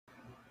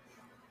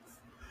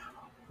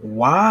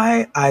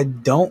Why I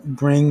don't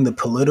bring the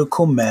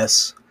political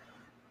mess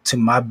to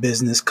my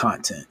business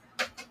content.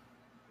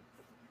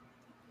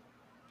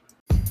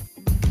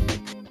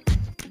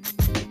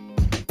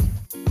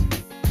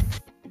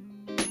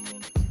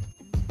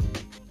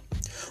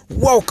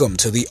 Welcome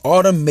to the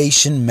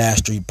Automation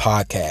Mastery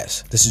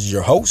Podcast. This is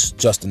your host,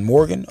 Justin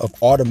Morgan of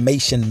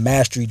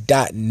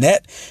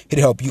automationmastery.net, here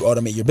to help you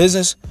automate your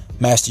business,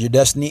 master your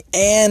destiny,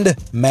 and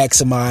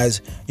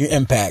maximize your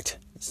impact.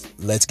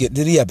 Let's get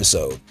to the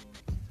episode.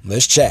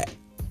 Let's chat.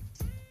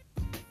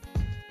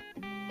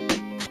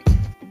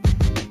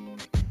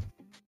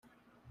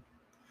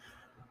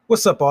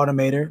 What's up,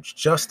 Automator? It's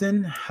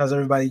Justin. How's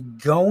everybody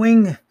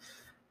going?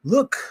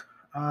 Look,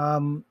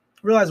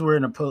 realize we're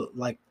in a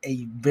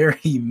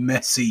very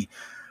messy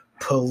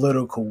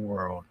political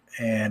world.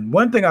 And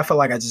one thing I felt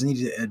like I just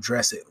needed to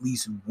address at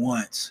least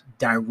once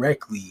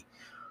directly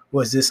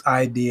was this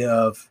idea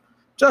of,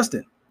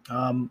 Justin,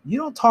 you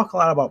don't talk a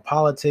lot about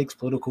politics,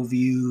 political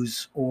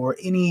views, or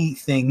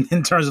anything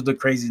in terms of the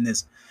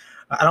craziness.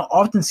 I don't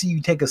often see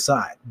you take a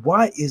side.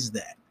 Why is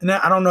that? And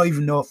I don't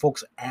even know if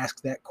folks ask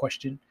that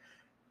question,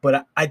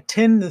 but I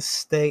tend to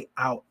stay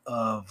out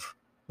of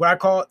what I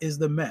call is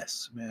the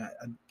mess. Man,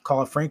 I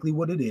call it frankly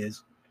what it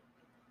is.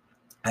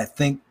 I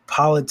think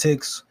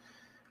politics,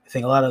 I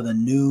think a lot of the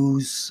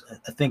news,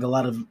 I think a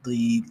lot of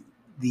the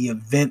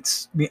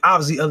events, I mean,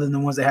 obviously other than the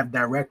ones that have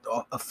direct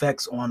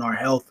effects on our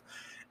health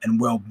and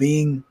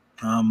well-being,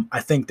 I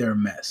think they're a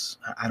mess.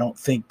 I don't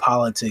think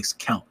politics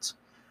counts.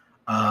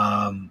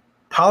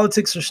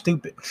 Politics are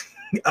stupid.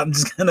 I'm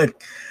just gonna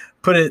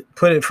put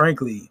it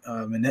frankly,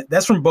 and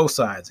that's from both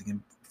sides.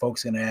 Again,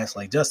 folks gonna ask,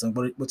 like, Justin,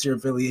 what's your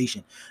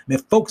affiliation? I mean,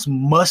 folks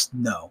must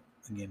know.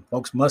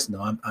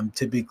 I'm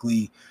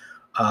typically,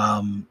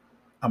 I'm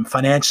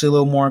financially a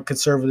little more on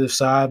conservative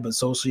side, but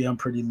socially I'm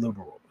pretty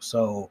liberal.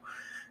 So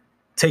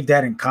take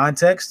that in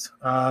context.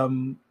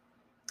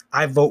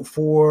 I vote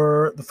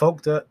for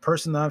the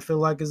person that I feel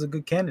like is a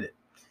good candidate,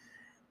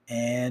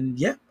 and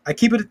yeah, I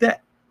keep it at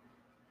that.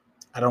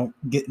 I don't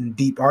get in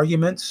deep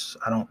arguments.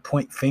 I don't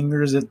point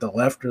fingers at the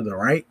left or the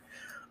right.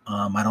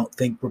 I don't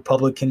think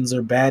Republicans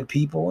are bad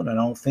people, and I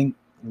don't think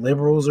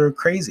liberals are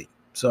crazy.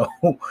 So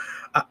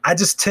I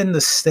just tend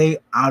to stay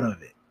out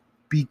of it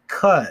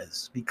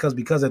because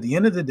at the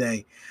end of the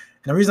day,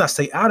 and the reason I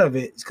stay out of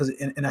it is because,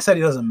 and I said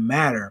it doesn't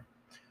matter,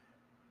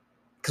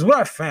 because what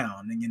I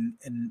found,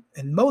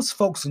 and most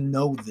folks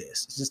know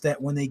this, it's just that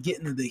when they get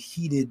into the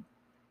heated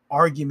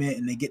argument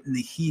and they get in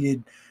the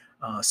heated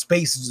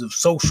spaces of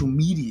social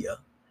media,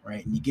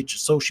 right? And you get your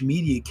social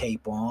media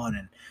cape on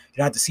and you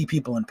don't have to see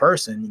people in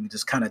person. You can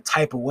just kind of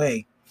type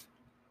away.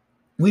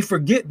 We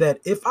forget that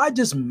if I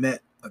just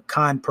met a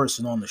kind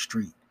person on the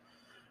street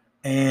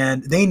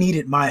and they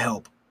needed my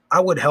help, I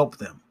would help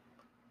them,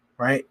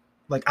 right?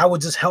 Like, I would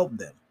just help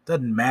them.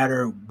 Doesn't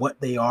matter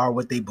what they are,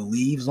 what they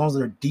believe, as long as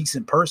they're a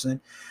decent person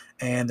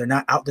and they're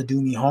not out to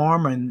do me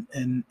harm.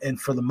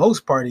 And for the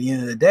most part, at the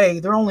end of the day,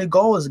 their only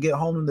goal is to get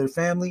home to their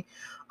family,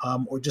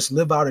 or just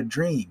live out a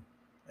dream.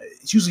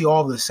 It's usually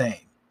all the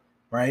same,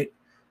 right?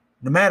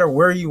 No matter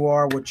where you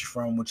are, what you're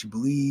from, what you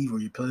believe, or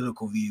your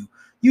political view,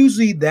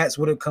 usually that's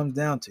what it comes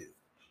down to.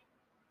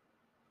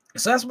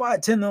 So that's why I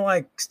tend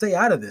to stay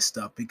out of this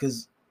stuff,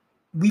 because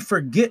we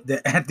forget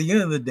that at the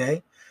end of the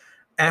day,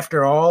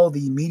 after all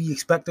the media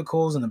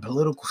spectacles and the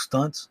political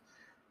stunts,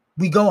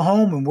 we go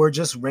home and we're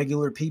just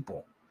regular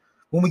people.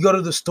 When we go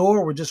to the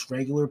store, we're just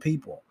regular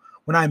people.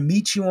 When I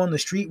meet you on the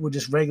street, we're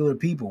just regular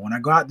people. When I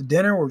go out to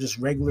dinner, we're just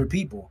regular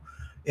people.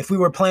 If we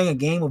were playing a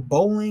game of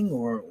bowling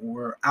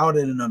or out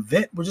at an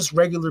event, we're just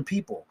regular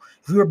people.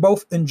 If we were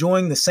both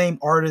enjoying the same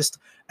artist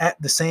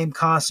at the same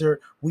concert,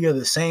 we are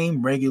the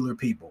same regular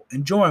people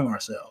enjoying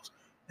ourselves.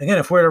 Again,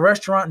 if we're at a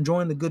restaurant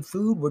enjoying the good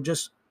food, we're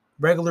just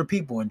regular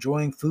people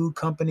enjoying food,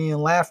 company,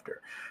 and laughter,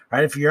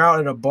 right? If you're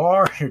out at a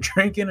bar, you're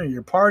drinking or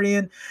you're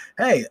partying,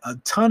 hey, a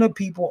ton of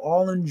people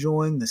all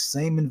enjoying the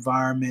same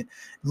environment,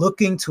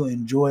 looking to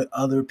enjoy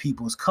other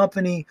people's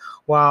company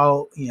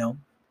while,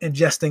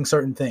 ingesting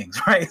certain things,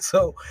 right?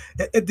 So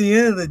at the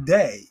end of the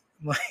day,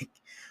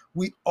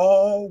 we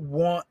all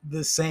want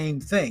the same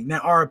thing.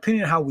 Now, our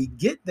opinion on how we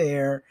get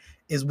there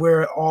is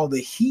where all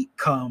the heat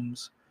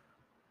comes.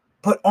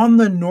 But on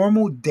the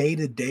normal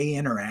day-to-day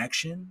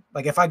interaction,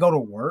 like if I go to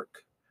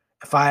work,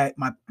 if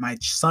my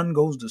son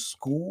goes to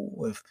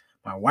school, if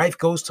my wife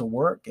goes to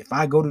work, if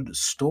I go to the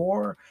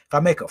store, if I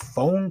make a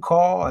phone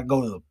call, I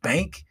go to the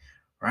bank,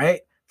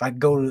 right? If I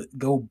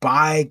go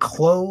buy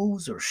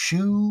clothes or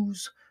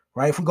shoes,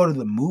 right? If we go to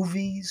the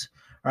movies,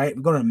 right?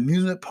 We go to the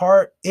amusement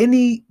park,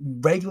 any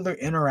regular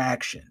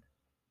interaction,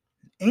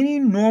 any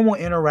normal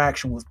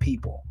interaction with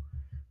people,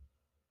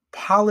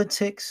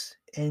 politics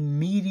and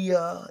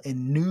media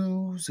and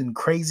news and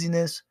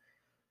craziness,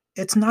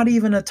 it's not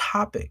even a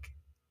topic.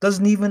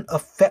 Doesn't even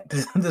affect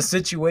the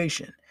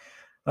situation.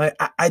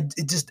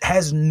 It just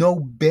has no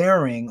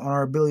bearing on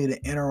our ability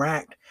to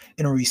interact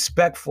in a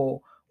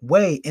respectful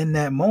way in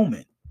that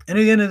moment. And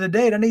at the end of the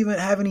day, it doesn't even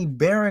have any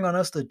bearing on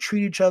us to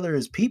treat each other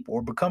as people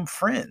or become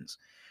friends,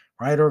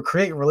 right? Or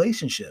create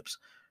relationships.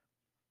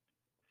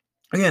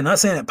 Again, not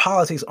saying that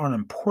politics aren't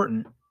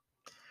important.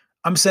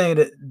 I'm saying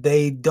that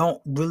they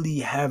don't really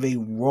have a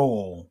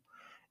role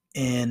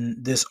in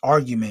this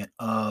argument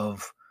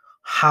of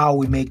how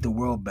we make the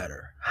world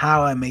better,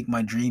 how I make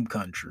my dream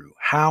come true,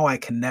 how I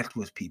connect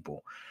with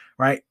people,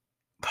 right?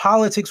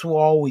 Politics will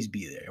always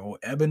be there. It will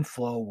ebb and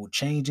flow, will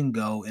change and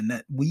go, and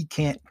that we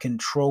can't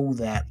control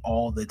that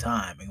all the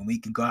time. And we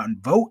can go out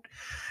and vote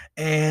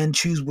and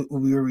choose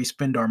where we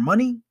spend our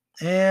money.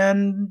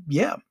 And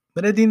yeah,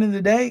 but at the end of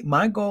the day,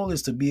 my goal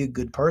is to be a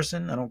good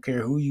person. I don't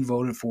care who you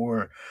voted for,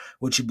 or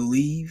what you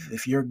believe.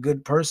 If you're a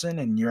good person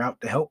and you're out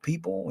to help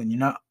people and you're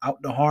not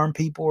out to harm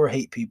people or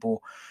hate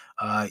people,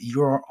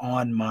 you're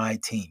on my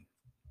team.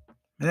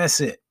 And that's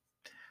it.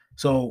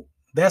 So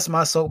that's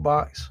my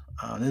soapbox.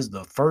 This is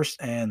the first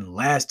and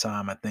last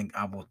time I think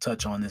I will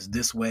touch on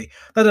this way.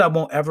 Not that I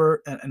won't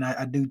ever, and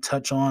I do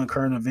touch on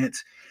current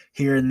events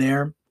here and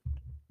there,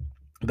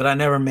 but I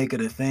never make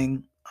it a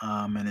thing.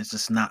 And it's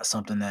just not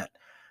something that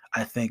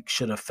I think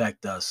should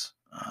affect us.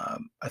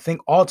 I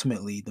think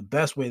ultimately the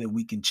best way that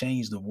we can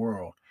change the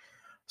world,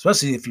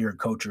 especially if you're a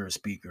coach or a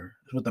speaker,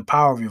 is with the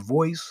power of your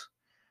voice,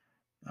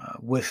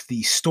 with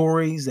the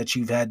stories that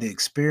you've had to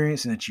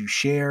experience and that you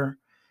share.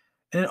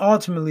 And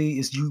ultimately,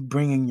 is you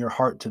bringing your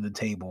heart to the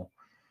table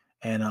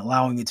and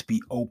allowing it to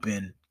be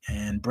open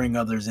and bring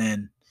others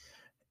in,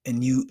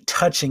 and you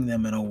touching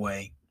them in a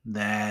way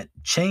that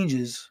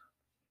changes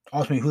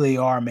ultimately who they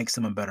are and makes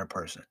them a better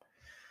person.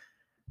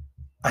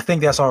 I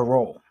think that's our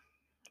role.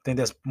 I think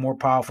that's more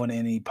powerful than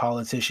any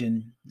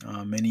politician,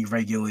 any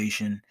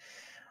regulation,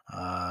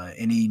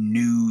 any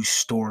news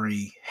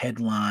story,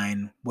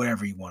 headline,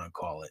 whatever you want to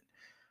call it.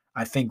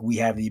 I think we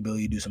have the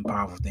ability to do some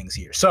powerful things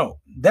here. So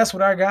that's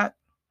what I got,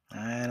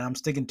 and I'm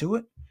sticking to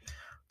it.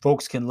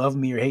 Folks can love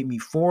me or hate me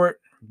for it.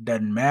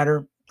 Doesn't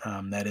matter.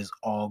 That is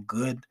all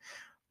good.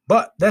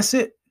 But that's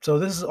it. So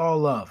this is all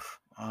love.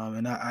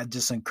 And I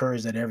just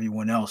encourage that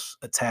everyone else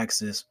attacks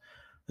this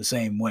the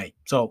same way.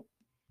 So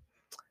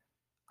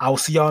I will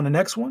see y'all in the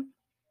next one.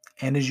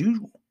 And as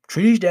usual,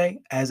 treat each day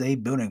as a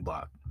building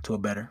block to a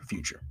better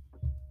future.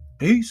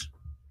 Peace.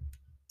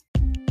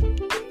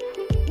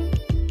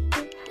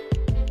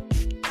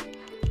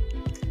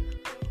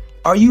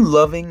 Are you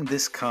loving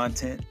this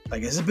content?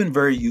 Like, has it been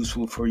very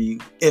useful for you?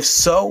 If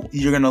so,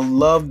 you're going to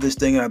love this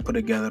thing that I put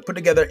together. Put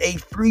together a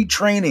free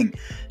training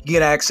you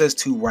get access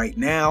to right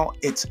now.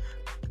 It's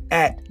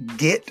at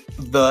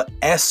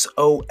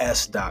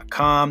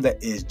getthesos.com.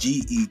 That is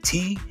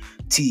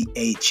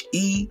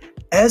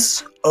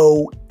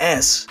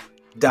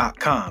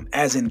GETTHESOS.com.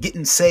 As in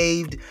getting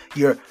saved.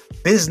 Your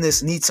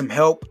business needs some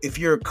help. If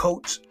you're a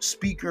coach,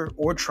 speaker,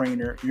 or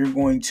trainer, you're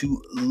going to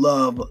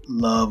love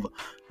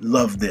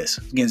this.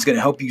 Again, it's going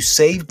to help you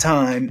save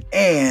time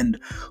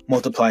and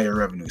multiply your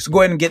revenue. So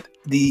go ahead and get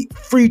the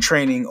free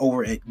training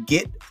over at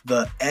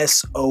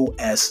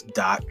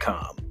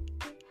getthesos.com.